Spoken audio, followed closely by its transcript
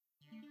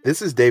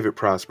This is David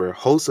Prosper,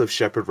 host of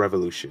Shepherd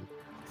Revolution.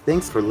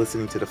 Thanks for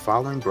listening to the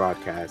following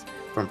broadcast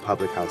from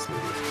Public House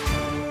Media.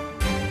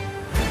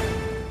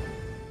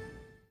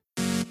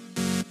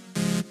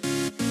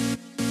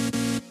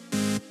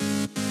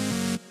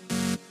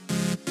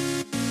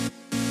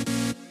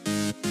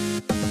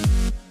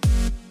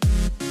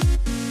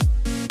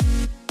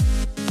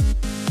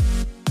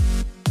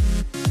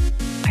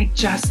 I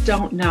just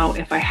don't know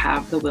if I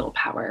have the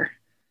willpower.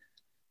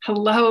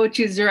 Hello,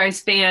 Choose to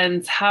Rise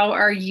fans. How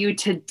are you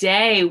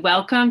today?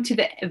 Welcome to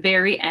the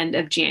very end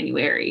of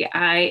January.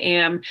 I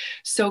am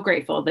so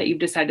grateful that you've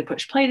decided to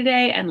push play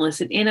today and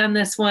listen in on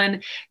this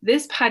one.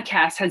 This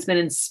podcast has been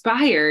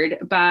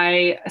inspired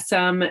by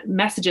some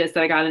messages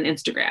that I got on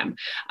Instagram.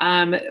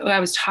 I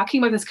was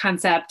talking about this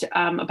concept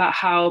about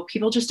how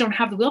people just don't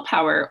have the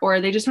willpower,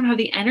 or they just don't have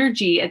the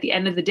energy at the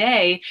end of the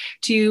day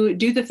to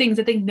do the things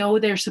that they know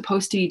they're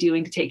supposed to be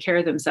doing to take care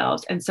of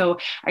themselves. And so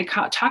I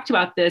talked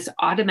about this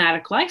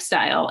automatic lifestyle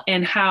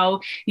and how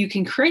you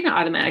can create an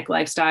automatic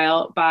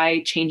lifestyle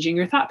by changing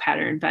your thought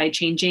pattern, by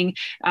changing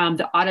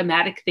the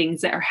automatic things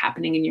that are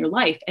happening in your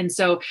life. And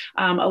so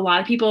a lot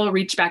of people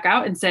reached back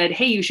out and said,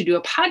 hey, you should do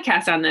a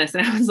podcast on this.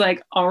 And I was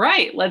like, all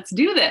right, let's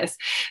do this.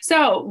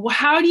 So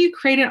how do you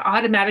create an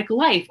automatic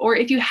life? Or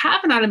if you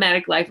have an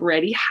automatic life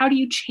already, how do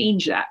you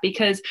change that?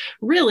 Because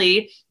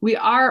really, we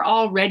are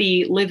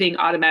already living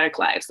automatic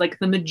lives. Like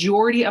the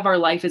majority of our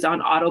life is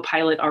on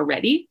autopilot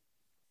already,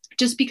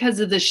 just because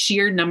of the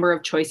sheer number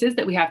of choices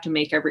that we have to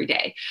make every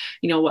day.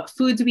 You know, what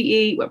foods we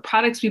eat, what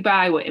products we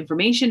buy, what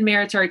information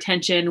merits our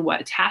attention,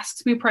 what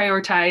tasks we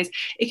prioritize.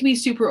 It can be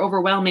super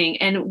overwhelming.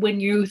 And when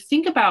you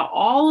think about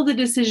all of the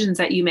decisions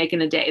that you make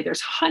in a day,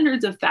 there's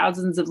hundreds of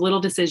thousands of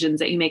little decisions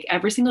that you make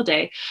every single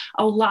day.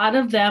 A lot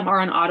of them are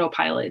on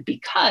autopilot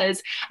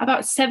because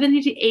about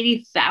 70 to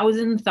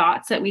 80,000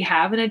 thoughts that we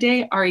have in a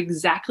day are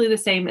exactly the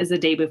same as the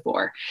day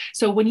before.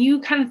 So when you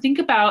kind of think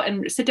about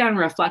and sit down and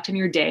reflect on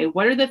your day,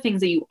 what are the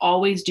things that you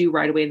always do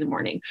right away in the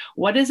morning?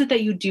 What is it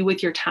that you do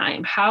with your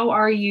time? How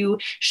are you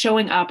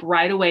showing up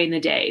right away in the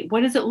day?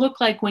 What does it look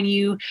like when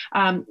you,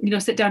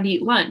 sit down to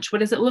eat lunch? What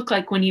does it look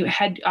like when you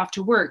head off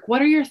to work?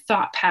 What are your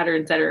thought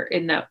patterns that are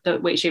in the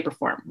way, shape, or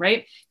form,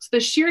 right? So the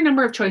sheer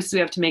number of choices we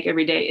have to make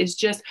every day is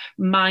just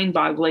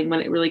mind-boggling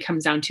when it really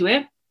comes down to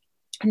it.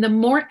 And the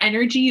more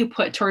energy you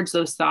put towards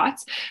those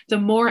thoughts, the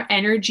more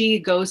energy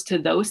goes to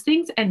those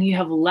things, and you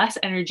have less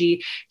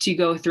energy to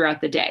go throughout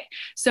the day.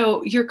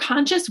 So your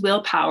conscious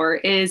willpower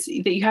is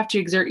that you have to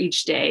exert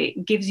each day,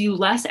 gives you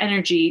less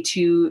energy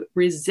to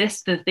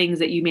resist the things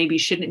that you maybe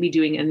shouldn't be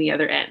doing in the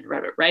other end,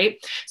 right?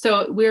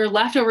 So we're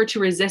left over to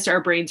resist our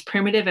brain's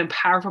primitive and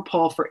powerful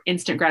pull for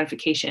instant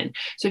gratification.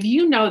 So if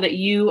you know that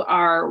you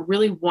are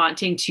really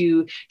wanting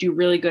to do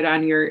really good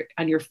on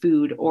your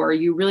food, or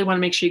you really want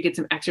to make sure you get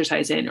some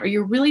exercise in, or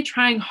you're really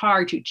trying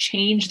hard to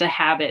change the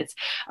habits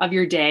of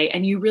your day,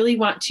 and you really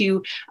want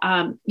to,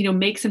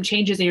 make some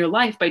changes in your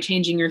life by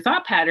changing your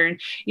thought pattern,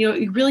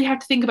 you really have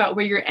to think about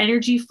where your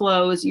energy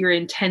flows, your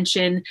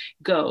intention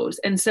goes.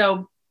 And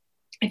so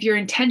if your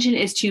intention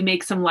is to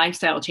make some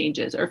lifestyle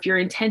changes, or if your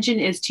intention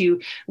is to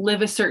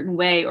live a certain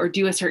way or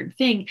do a certain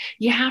thing,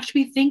 you have to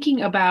be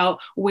thinking about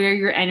where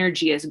your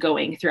energy is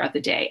going throughout the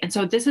day. And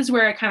so this is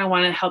where I kind of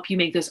want to help you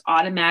make this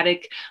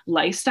automatic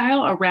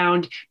lifestyle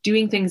around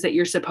doing things that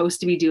you're supposed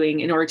to be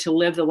doing in order to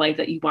live the life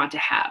that you want to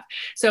have.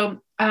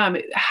 So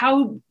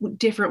how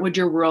different would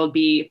your world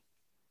be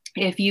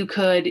if you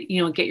could,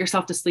 get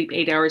yourself to sleep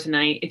 8 hours a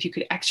night, if you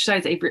could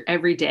exercise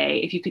every day,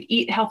 if you could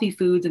eat healthy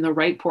foods in the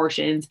right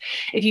portions,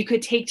 if you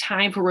could take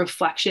time for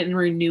reflection and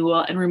renewal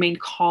and remain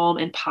calm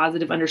and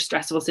positive under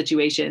stressful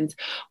situations?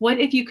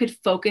 What if you could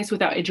focus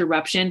without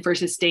interruption for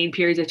sustained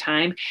periods of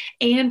time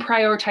and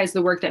prioritize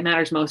the work that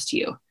matters most to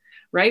you,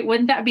 right?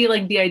 Wouldn't that be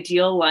like the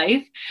ideal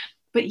life?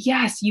 But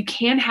yes, you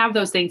can have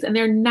those things, and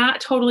they're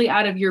not totally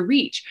out of your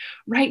reach.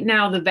 Right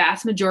now, the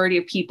vast majority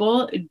of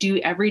people do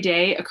every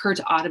day occurs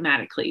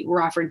automatically.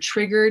 We're often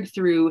triggered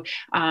through,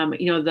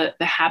 the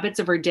habits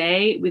of our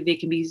day. They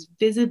can be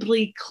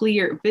vividly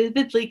clear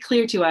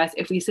to us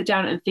if we sit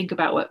down and think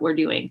about what we're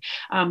doing.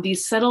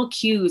 These subtle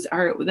cues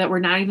are that we're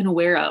not even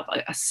aware of: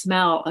 a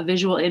smell, a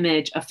visual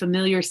image, a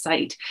familiar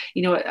sight,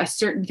 a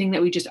certain thing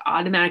that we just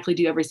automatically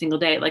do every single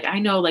day. Like I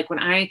know, like when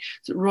I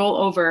roll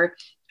over,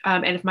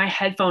 and if my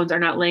headphones are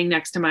not laying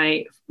next to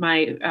my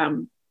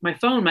phone,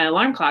 my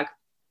alarm clock,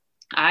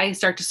 I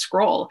start to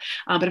scroll.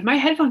 But if my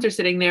headphones are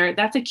sitting there,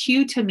 that's a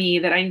cue to me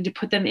that I need to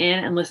put them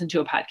in and listen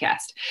to a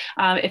podcast.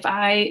 If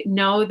I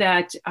know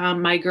that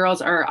my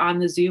girls are on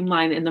the Zoom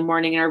line in the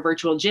morning in our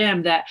virtual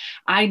gym, that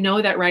I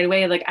know that right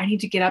away, like I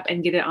need to get up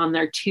and get it on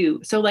there too.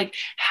 So like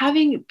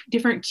having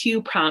different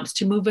cue prompts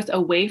to move us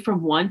away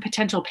from one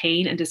potential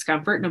pain and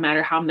discomfort, no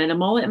matter how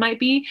minimal it might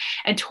be,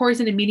 and towards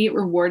an immediate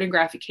reward and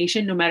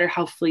gratification, no matter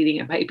how fleeting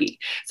it might be.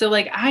 So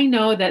like, I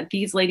know that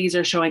these ladies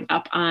are showing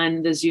up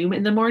on the Zoom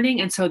in the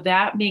morning. And so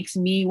that makes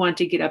me want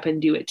to get up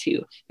and do it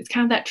too. It's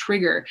kind of that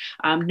trigger,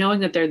 knowing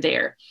that they're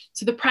there.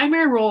 So the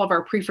primary role of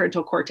our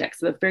prefrontal cortex,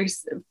 the very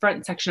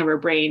front section of our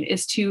brain,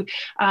 is to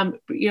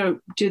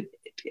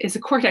is the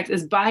cortex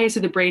is biased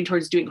of the brain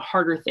towards doing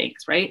harder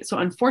things, right? So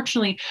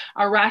unfortunately,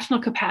 our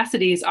rational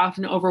capacity is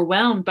often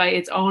overwhelmed by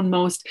its own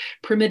most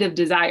primitive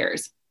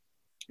desires.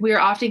 We are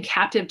often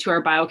captive to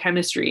our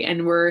biochemistry,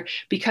 and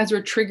because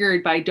we're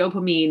triggered by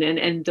dopamine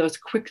and those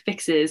quick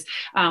fixes,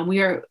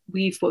 what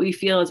we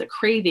feel as a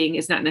craving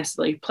is not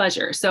necessarily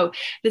pleasure. So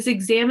this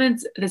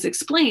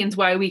explains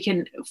why we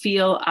can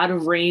feel out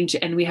of range,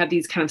 and we have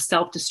these kind of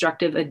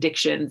self-destructive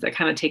addictions that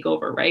kind of take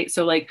over, right?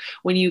 So like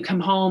when you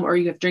come home or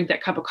you have to drink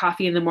that cup of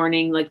coffee in the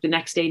morning, like the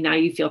next day, now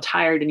you feel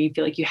tired and you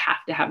feel like you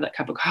have to have that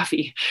cup of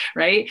coffee,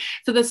 right?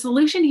 So the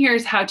solution here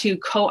is how to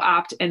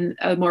co-opt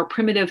a more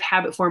primitive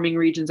habit-forming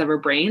regions of our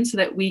brain, so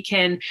that we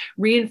can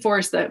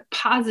reinforce the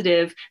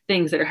positive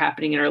things that are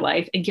happening in our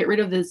life and get rid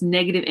of those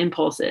negative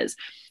impulses,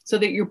 so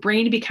that your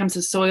brain becomes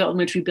a soil in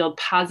which we build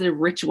positive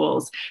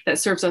rituals that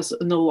serves us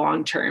in the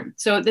long term.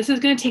 So this is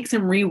going to take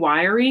some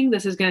rewiring.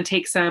 This is going to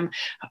take some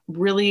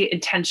really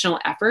intentional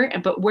effort,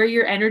 but where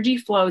your energy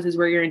flows is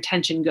where your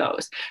intention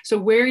goes. So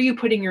where are you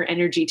putting your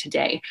energy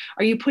today?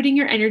 Are you putting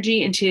your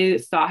energy into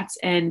thoughts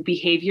and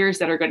behaviors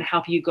that are going to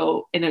help you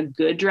go in a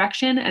good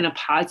direction and a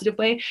positive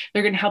way?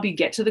 They're going to help you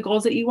get to the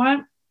goals that you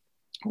want?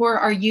 Or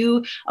are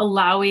you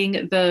allowing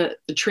the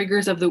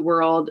triggers of the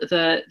world,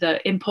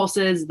 the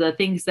impulses, the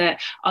things that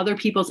other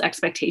people's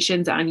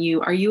expectations on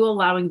you, are you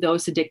allowing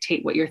those to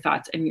dictate what your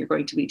thoughts and you're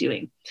going to be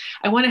doing?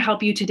 I want to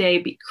help you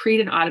today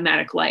create an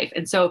automatic life.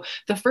 And so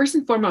the first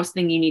and foremost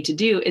thing you need to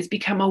do is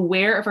become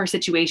aware of our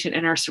situation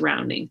and our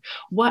surrounding.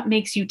 What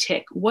makes you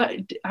tick? What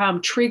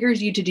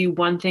triggers you to do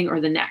one thing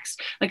or the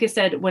next? Like I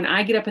said, when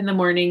I get up in the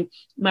morning,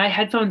 my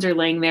headphones are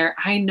laying there.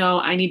 I know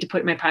I need to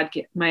put my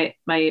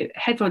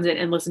headphones in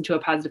and listen to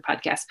a positive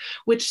podcast,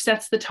 which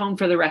sets the tone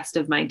for the rest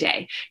of my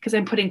day, because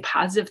I'm putting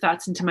positive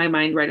thoughts into my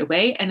mind right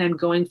away, and I'm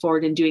going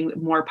forward and doing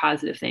more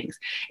positive things.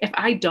 If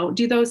I don't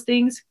do those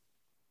things,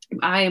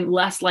 I am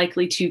less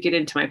likely to get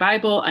into my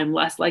Bible. I'm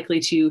less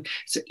likely to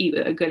eat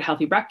a good,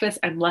 healthy breakfast.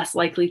 I'm less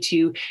likely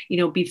to,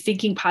 be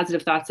thinking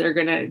positive thoughts that are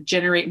going to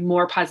generate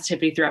more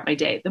positivity throughout my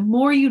day. The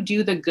more you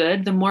do the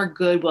good, the more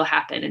good will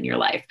happen in your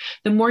life.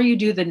 The more you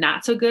do the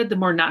not so good, the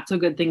more not so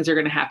good things are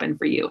going to happen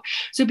for you.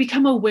 So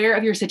become aware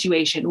of your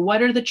situation.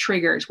 What are the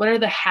triggers? What are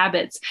the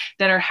habits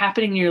that are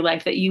happening in your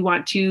life that you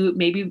want to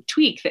maybe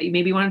tweak, that you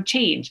maybe want to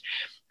change?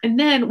 And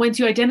then once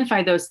you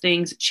identify those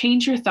things,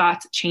 change your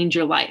thoughts, change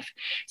your life.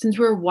 Since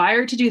we're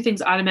wired to do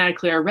things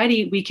automatically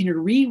already, we can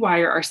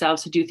rewire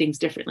ourselves to do things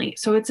differently.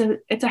 So it's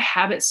a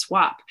habit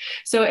swap.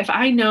 So if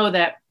I know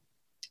that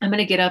I'm going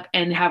to get up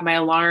and have my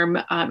alarm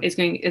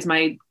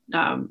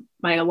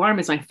my alarm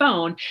is my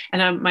phone,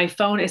 and my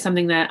phone is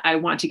something that I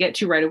want to get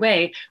to right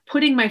away.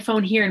 Putting my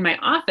phone here in my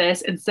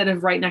office instead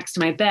of right next to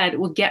my bed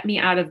will get me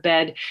out of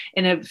bed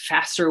in a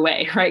faster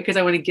way, right? Because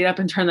I want to get up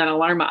and turn that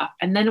alarm off.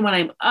 And then when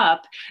I'm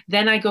up,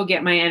 then I go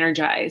get my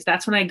energized.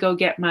 That's when I go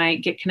get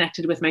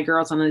connected with my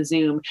girls on the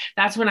Zoom.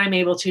 That's when I'm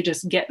able to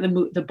just get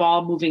the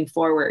ball moving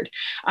forward.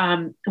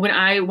 When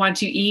I want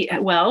to eat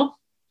well,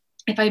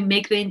 if I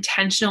make the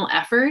intentional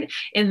effort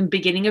in the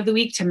beginning of the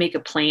week to make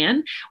a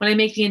plan, when I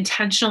make the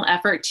intentional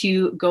effort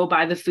to go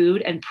buy the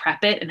food and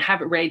prep it and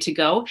have it ready to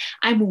go,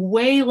 I'm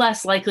way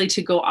less likely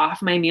to go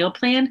off my meal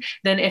plan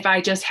than if I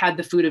just had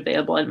the food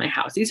available in my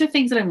house. These are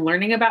things that I'm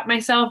learning about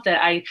myself,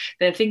 that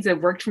things that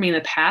have worked for me in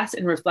the past,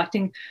 and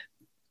reflecting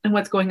and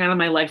what's going on in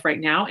my life right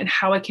now and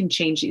how I can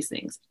change these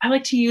things. I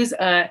like to use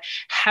a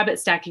habit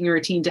stacking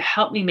routine to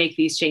help me make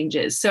these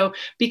changes. So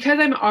because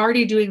I'm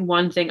already doing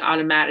one thing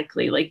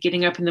automatically, like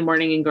getting up in the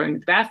morning and going to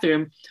the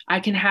bathroom, I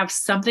can have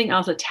something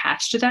else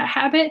attached to that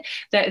habit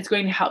that is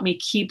going to help me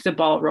keep the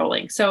ball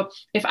rolling. So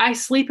if I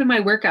sleep in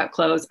my workout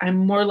clothes, I'm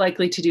more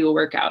likely to do a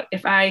workout.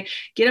 If I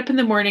get up in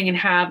the morning and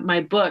have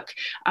my book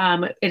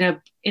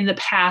in the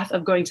path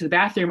of going to the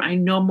bathroom,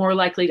 I'm more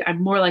likely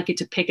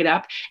to pick it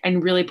up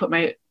and really put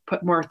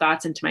more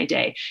thoughts into my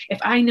day. If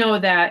I know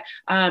that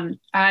when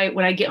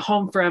I get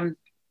home from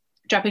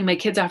dropping my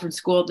kids off from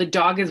school, the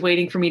dog is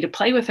waiting for me to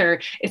play with her,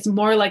 it's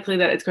more likely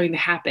that it's going to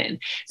happen.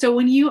 So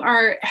when you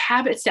are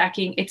habit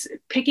stacking, it's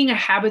picking a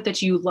habit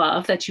that you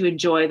love, that you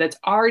enjoy, that's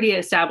already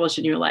established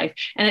in your life,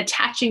 and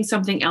attaching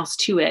something else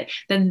to it.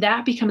 Then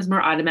that becomes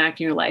more automatic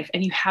in your life,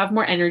 and you have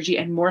more energy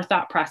and more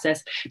thought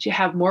process to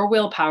have more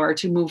willpower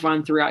to move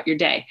on throughout your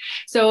day.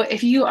 So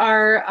if you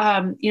are,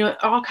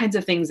 all kinds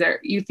of things there,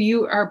 if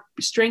you are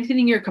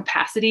strengthening your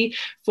capacity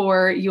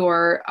for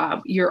your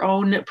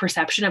own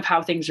perception of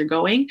how things are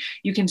going,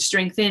 you can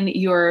strengthen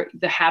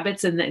the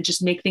habits and then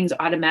just make things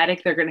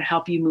automatic. They're going to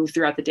help you move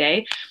throughout the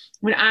day.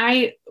 When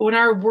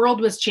our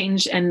world was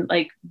changed and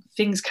like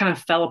things kind of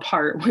fell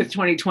apart with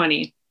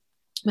 2020,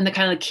 when the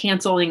kind of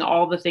canceling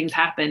all the things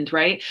happened,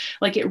 right?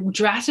 Like it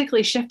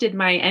drastically shifted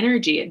my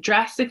energy. It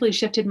drastically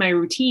shifted my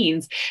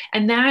routines.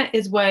 And that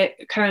is what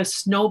kind of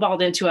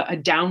snowballed into a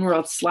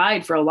downward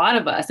slide for a lot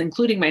of us,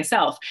 including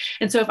myself.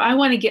 And so if I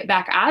want to get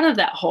back out of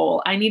that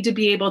hole, I need to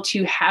be able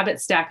to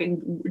habit stack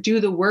and do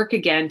the work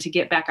again to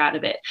get back out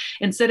of it.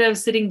 Instead of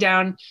sitting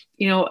down,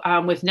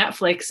 with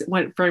Netflix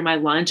for my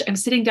lunch, I'm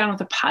sitting down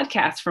with a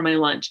podcast for my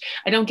lunch.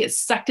 I don't get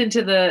sucked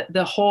into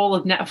the whole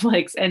of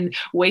Netflix and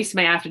waste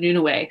my afternoon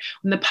away.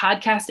 When the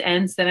podcast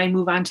ends, then I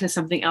move on to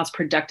something else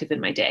productive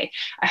in my day.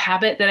 A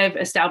habit that I've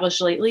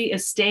established lately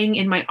is staying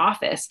in my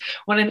office.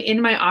 When I'm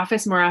in my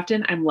office more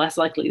often, I'm less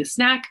likely to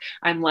snack.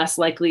 I'm less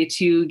likely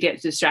to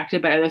get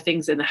distracted by other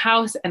things in the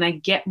house, and I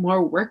get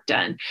more work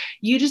done.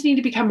 You just need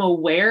to become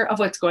aware of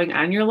what's going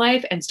on in your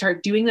life and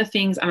start doing the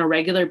things on a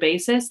regular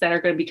basis that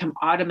are going to become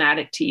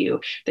automatic to you,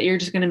 that you're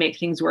just going to make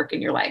things work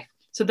in your life.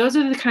 So those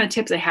are the kind of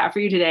tips I have for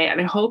you today.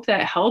 And I hope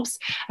that helps.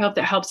 I hope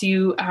that helps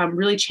you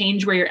really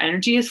change where your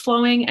energy is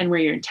flowing and where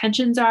your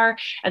intentions are,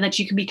 and that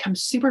you can become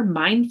super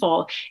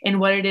mindful in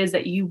what it is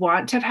that you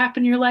want to have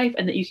happen in your life,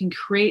 and that you can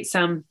create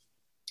some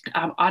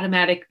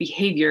automatic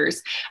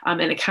behaviors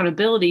and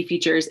accountability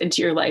features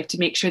into your life to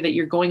make sure that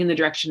you're going in the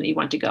direction that you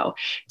want to go,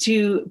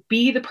 to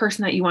be the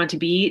person that you want to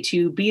be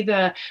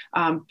the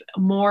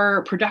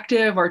more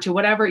productive, or to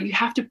whatever. You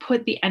have to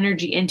put the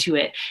energy into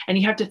it, and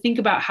you have to think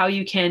about how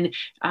you can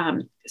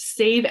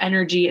save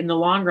energy in the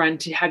long run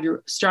to have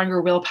your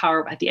stronger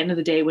willpower at the end of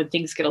the day when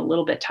things get a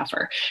little bit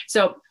tougher.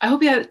 So I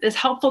hope that is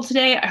helpful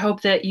today. I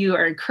hope that you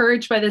are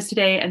encouraged by this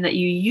today, and that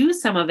you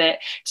use some of it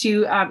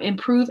to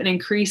improve and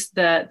increase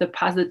the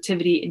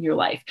positivity in your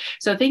life.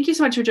 So thank you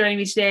so much for joining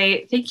me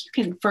today. Thank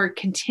you for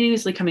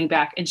continuously coming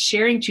back and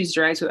sharing Choose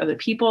to Rise with other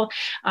people.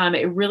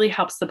 It really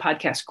helps the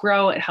podcast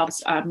grow. It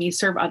helps me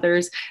serve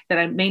others that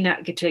I may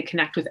not get to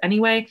connect with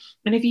anyway.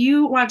 And if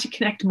you want to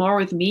connect more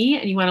with me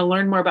and you want to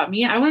learn more about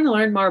me, I want to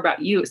learn more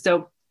about you.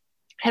 So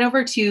head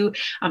over to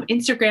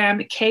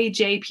Instagram.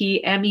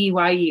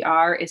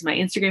 KJPMEYER is my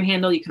Instagram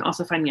handle. You can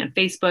also find me on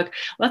Facebook.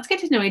 Let's get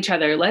to know each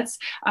other. Let's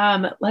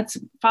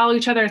follow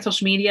each other on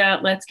social media.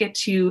 Let's get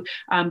to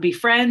be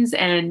friends.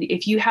 And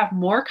if you have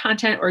more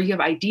content, or you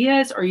have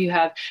ideas, or you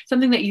have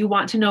something that you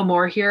want to know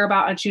more here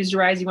about on Choose to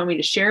Rise, you want me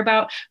to share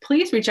about,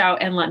 please reach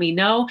out and let me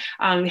know.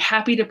 I'm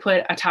happy to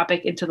put a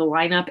topic into the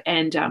lineup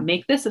and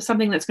make this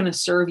something that's going to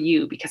serve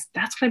you, because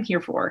that's what I'm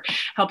here for.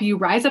 Help you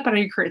rise up out of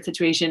your current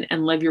situation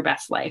and live your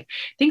best life.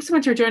 Thanks so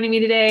much for joining me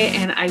today,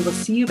 and I will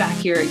see you back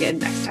here again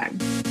next time.